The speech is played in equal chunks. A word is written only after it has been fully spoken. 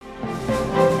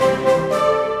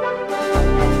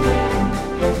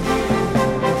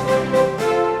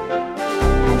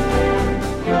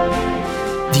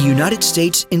United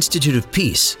States Institute of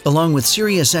Peace, along with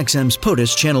SiriusXM's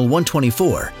POTUS Channel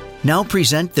 124, now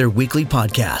present their weekly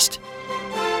podcast.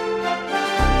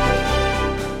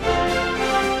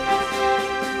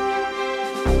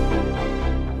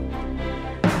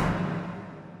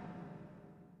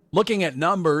 Looking at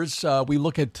numbers, we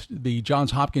look at the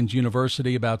Johns Hopkins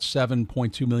University, about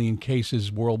 7.2 million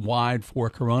cases worldwide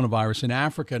for coronavirus. In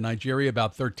Africa, Nigeria,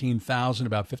 about 13,000,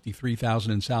 about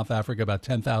 53,000 in South Africa, about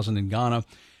 10,000 in Ghana.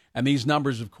 And these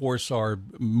numbers, of course, are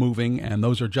moving, and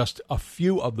those are just a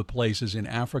few of the places in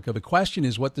Africa. The question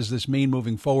is, what does this mean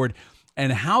moving forward,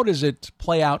 and how does it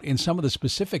play out in some of the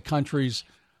specific countries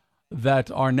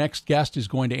that our next guest is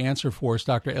going to answer for us?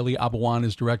 Dr. Eli Abouan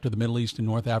is Director of the Middle East and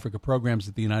North Africa Programs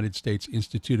at the United States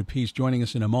Institute of Peace, joining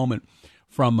us in a moment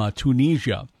from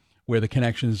Tunisia, where the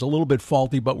connection is a little bit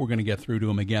faulty, but we're going to get through to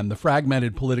him again. The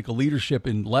fragmented political leadership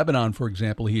in Lebanon, for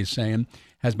example, he is saying,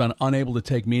 has been unable to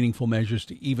take meaningful measures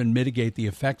to even mitigate the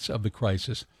effects of the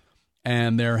crisis.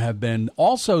 And there have been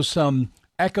also some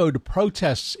echoed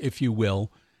protests, if you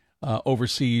will,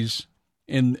 overseas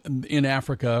in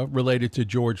Africa related to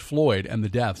George Floyd and the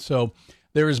death. So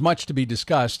there is much to be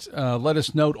discussed. Let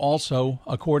us note also,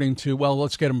 according to, well,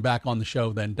 let's get him back on the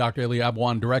show then. Dr. Eli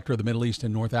Abouan, Director of the Middle East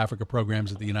and North Africa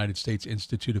Programs at the United States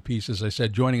Institute of Peace, as I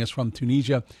said, joining us from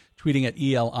Tunisia, tweeting at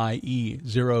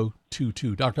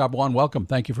ELIE022. Dr. Abouan, welcome.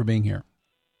 Thank you for being here.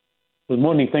 Good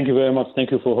morning. Thank you very much.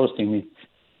 Thank you for hosting me.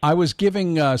 I was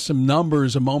giving some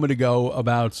numbers a moment ago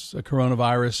about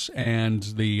coronavirus and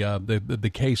the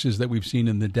cases that we've seen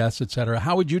and the deaths, et cetera.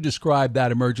 How would you describe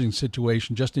that emerging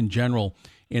situation just in general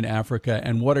in Africa,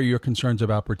 and what are your concerns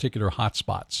about particular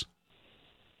hotspots?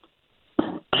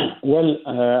 Well,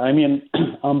 I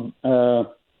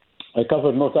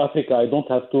cover North Africa. I don't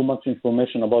have too much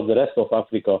information about the rest of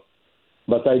Africa.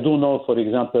 But I do know, for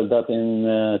example, that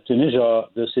in Tunisia,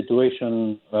 the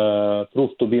situation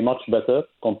proved to be much better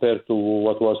compared to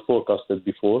what was forecasted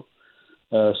before.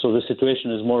 So the situation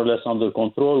is more or less under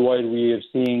control, while we are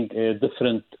seeing a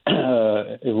different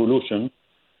evolution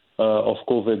of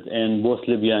COVID in both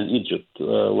Libya and Egypt,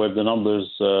 where the numbers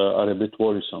are a bit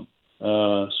worrisome.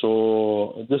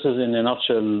 So this is in a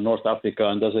nutshell North Africa,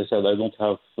 and as I said, I don't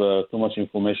have too much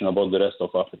information about the rest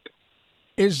of Africa.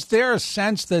 Is there a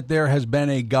sense that there has been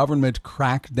a government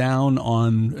crackdown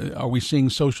on, are we seeing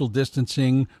social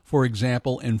distancing, for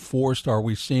example, enforced? Are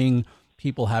we seeing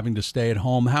people having to stay at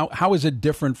home? How is it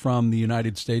different from the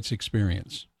United States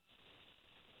experience?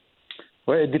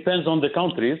 Well, it depends on the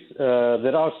countries.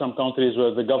 There are some countries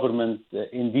where the government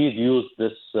indeed used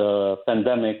this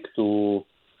pandemic to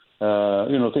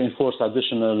enforce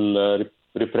additional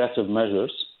repressive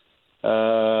measures.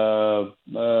 And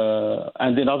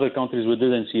in other countries, we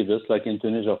didn't see this, like in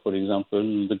Tunisia, for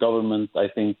example. The government, I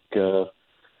think,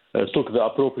 took the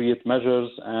appropriate measures,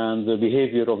 and the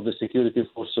behavior of the security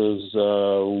forces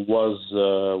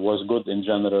was good in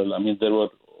general. I mean, there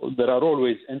are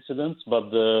always incidents, but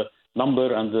the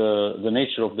number and the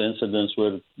nature of the incidents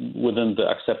were within the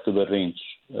acceptable range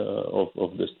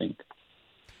of this thing.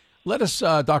 Let us,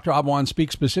 Dr. Abouan,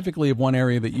 speak specifically of one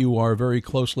area that you are very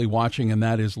closely watching, and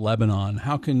that is Lebanon.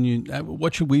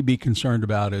 What should we be concerned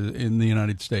about in the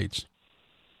United States?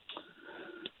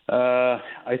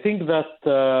 I think that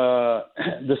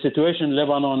the situation in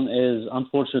Lebanon is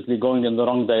unfortunately going in the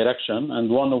wrong direction,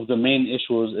 and one of the main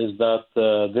issues is that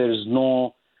there is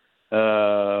no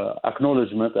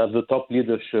acknowledgement at the top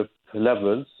leadership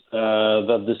levels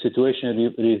that the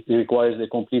situation requires a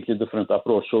completely different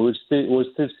approach. So we're still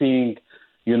seeing,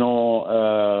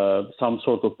 some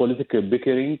sort of political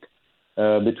bickering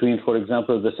between, for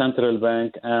example, the central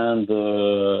bank and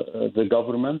the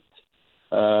government,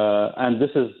 and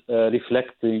this is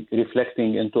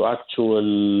reflecting into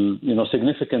actual,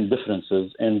 significant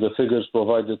differences in the figures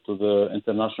provided to the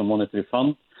International Monetary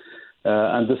Fund,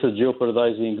 and this is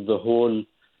jeopardizing the whole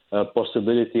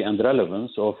possibility and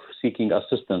relevance of seeking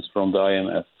assistance from the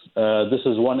IMF. This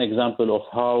is one example of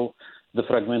how the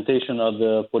fragmentation at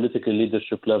the political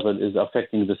leadership level is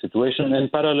affecting the situation. In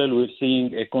parallel, we're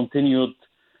seeing a continued,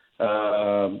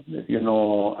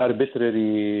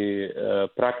 arbitrary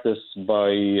practice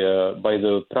by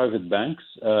the private banks,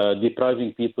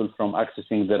 depriving people from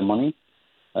accessing their money,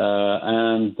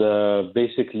 and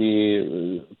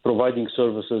basically providing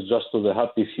services just to the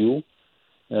happy few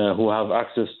who have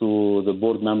access to the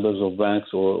board members of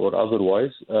banks or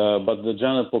otherwise, but the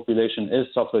general population is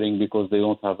suffering because they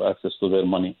don't have access to their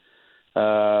money.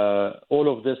 All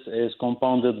of this is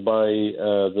compounded by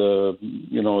the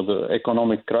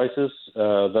economic crisis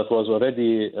that was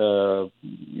already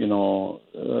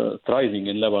thriving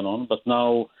in Lebanon, but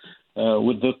now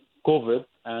with the COVID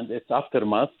and its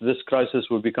aftermath, this crisis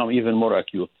will become even more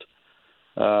acute.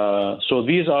 So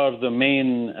these are the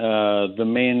main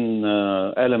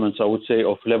elements, I would say,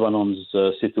 of Lebanon's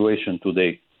situation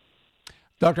today.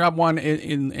 Dr. Abwan,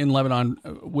 in Lebanon,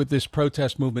 with this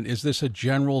protest movement, is this a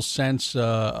general sense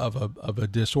of a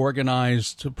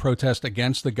disorganized protest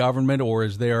against the government, or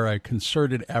is there a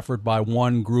concerted effort by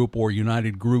one group or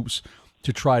united groups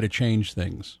to try to change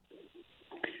things?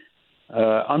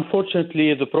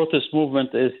 Unfortunately, the protest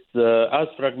movement is as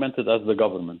fragmented as the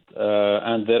government,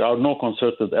 and there are no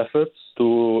concerted efforts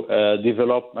to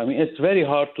develop. I mean, it's very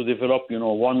hard to develop,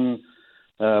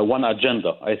 one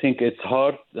agenda. I think it's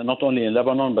hard, not only in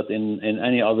Lebanon, but in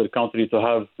any other country, to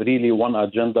have really one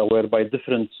agenda whereby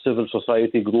different civil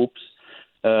society groups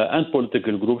and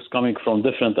political groups coming from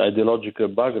different ideological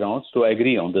backgrounds to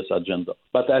agree on this agenda.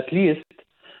 But at least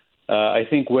I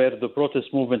think where the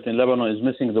protest movement in Lebanon is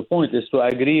missing the point is to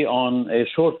agree on a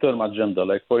short-term agenda.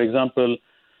 Like, for example,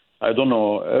 I don't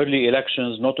know, early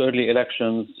elections, not early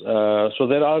elections. So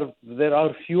there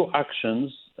are few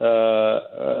actions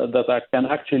that can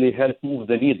actually help move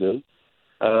the needle,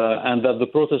 and that the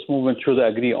protest movement should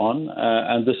agree on,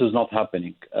 and this is not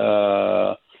happening.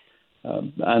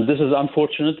 And this is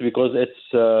unfortunate because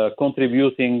it's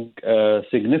contributing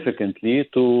significantly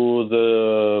to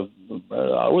the,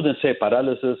 I wouldn't say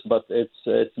paralysis, but it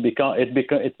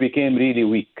became really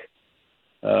weak.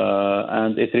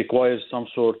 And it requires some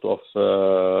sort of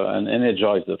an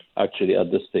energizer, actually,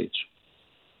 at this stage.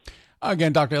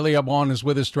 Again, Dr. Eli Abwan is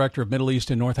with us, Director of Middle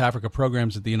East and North Africa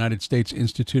Programs at the United States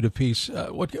Institute of Peace.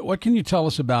 What can you tell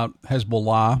us about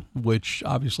Hezbollah, which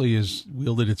obviously has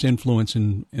wielded its influence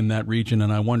in that region,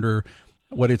 and I wonder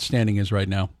what its standing is right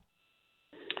now?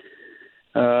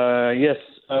 Yes.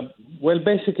 Well,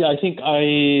 basically, I think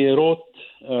I wrote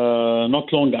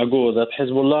not long ago that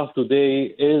Hezbollah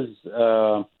today is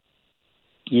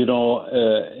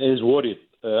worried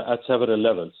at several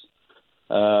levels.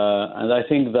 And I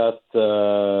think that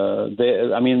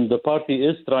the party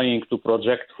is trying to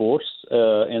project force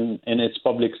in its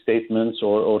public statements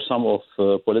or some of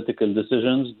political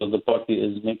decisions that the party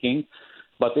is making.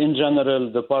 But in general,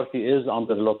 the party is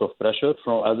under a lot of pressure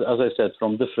from, as I said,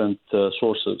 from different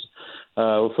sources.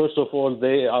 First of all,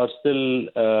 they are still,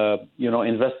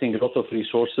 investing a lot of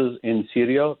resources in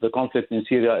Syria. The conflict in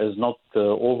Syria is not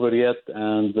over yet,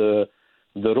 and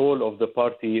the role of the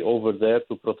party over there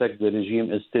to protect the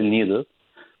regime is still needed.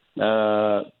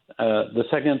 The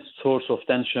second source of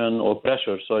tension or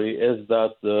pressure, is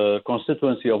that the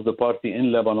constituency of the party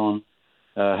in Lebanon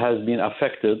has been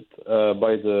affected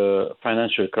by the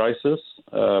financial crisis,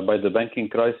 by the banking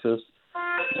crisis,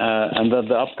 and that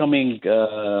the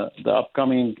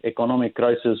upcoming economic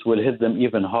crisis will hit them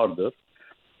even harder.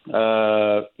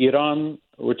 Iran,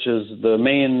 which is the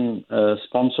main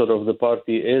sponsor of the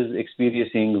party, is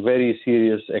experiencing very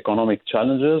serious economic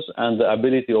challenges, and the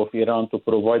ability of Iran to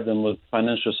provide them with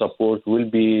financial support will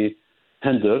be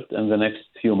hindered in the next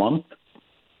few months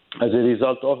as a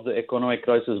result of the economic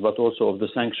crisis, but also of the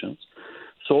sanctions.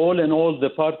 So all in all, the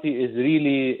party is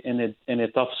really in a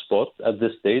tough spot at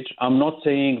this stage. I'm not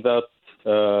saying that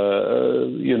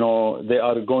they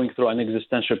are going through an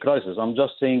existential crisis. I'm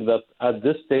just saying that at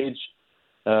this stage,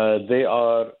 they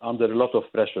are under a lot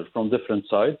of pressure from different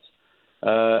sides.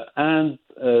 And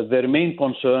their main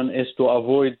concern is to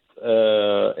avoid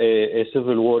a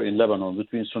civil war in Lebanon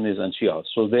between Sunnis and Shias.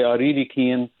 So they are really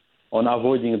keen on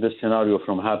avoiding this scenario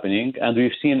from happening. And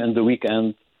we've seen in the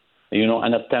weekend,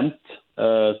 an attempt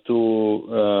to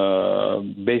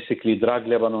basically drag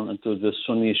Lebanon into the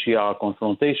Sunni-Shia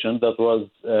confrontation that was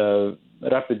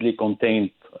rapidly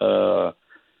contained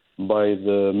by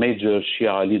the major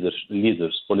Shia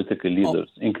political leaders,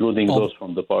 including those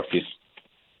from the party.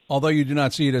 Although you do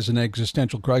not see it as an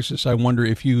existential crisis, I wonder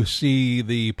if you see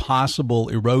the possible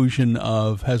erosion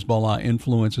of Hezbollah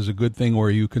influence as a good thing, or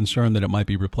are you concerned that it might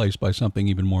be replaced by something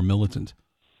even more militant?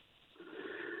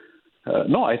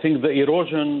 No, I think the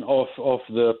erosion of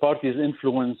the party's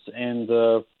influence in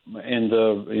the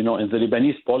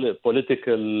Lebanese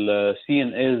political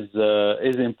scene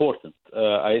is important.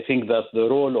 I think that the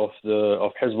role of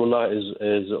Hezbollah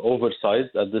is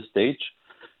oversized at this stage,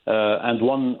 and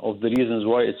one of the reasons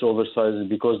why it's oversized is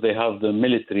because they have the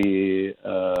military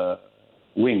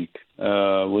wing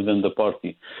within the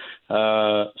party.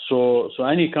 So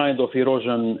any kind of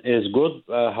erosion is good.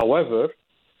 However,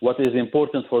 what is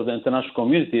important for the international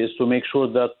community is to make sure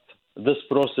that this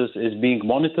process is being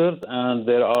monitored and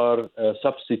there are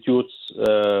substitutes,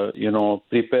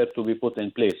 prepared to be put in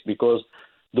place. Because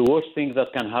the worst thing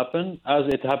that can happen, as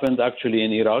it happened actually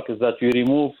in Iraq, is that you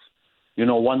remove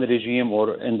one regime,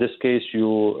 or in this case,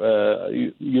 you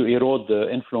erode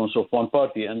the influence of one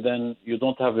party, and then you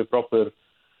don't have a proper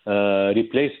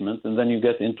replacement, and then you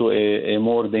get into a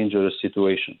more dangerous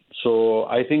situation. So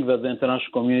I think that the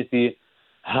international community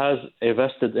has a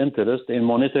vested interest in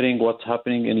monitoring what's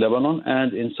happening in Lebanon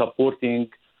and in supporting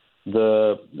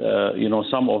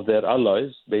some of their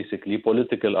allies, basically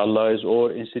political allies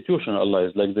or institutional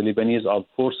allies, like the Lebanese armed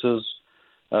forces,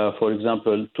 for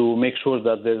example, to make sure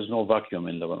that there is no vacuum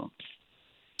in Lebanon.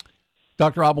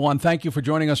 Dr. Abouan, thank you for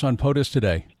joining us on POTUS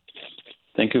today.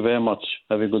 Thank you very much.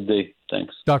 Have a good day.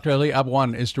 Thanks. Dr. Ali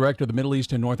Abouan is Director of the Middle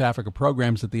East and North Africa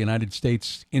Programs at the United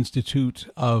States Institute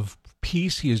of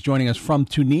Peace. He is joining us from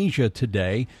Tunisia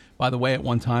today. By the way, at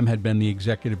one time had been the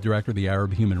Executive Director of the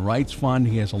Arab Human Rights Fund.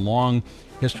 He has a long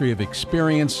history of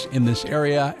experience in this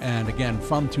area, and again,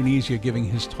 from Tunisia, giving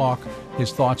his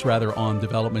thoughts on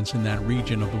developments in that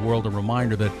region of the world. A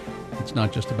reminder that it's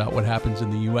not just about what happens in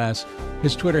the U.S.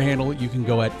 His Twitter handle, you can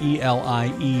go at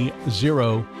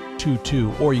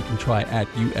ELIE022, or you can try at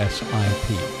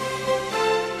USIP.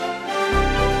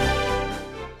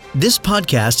 This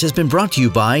podcast has been brought to you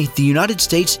by the United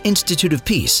States Institute of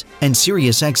Peace and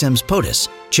SiriusXM's POTUS,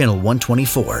 Channel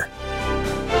 124.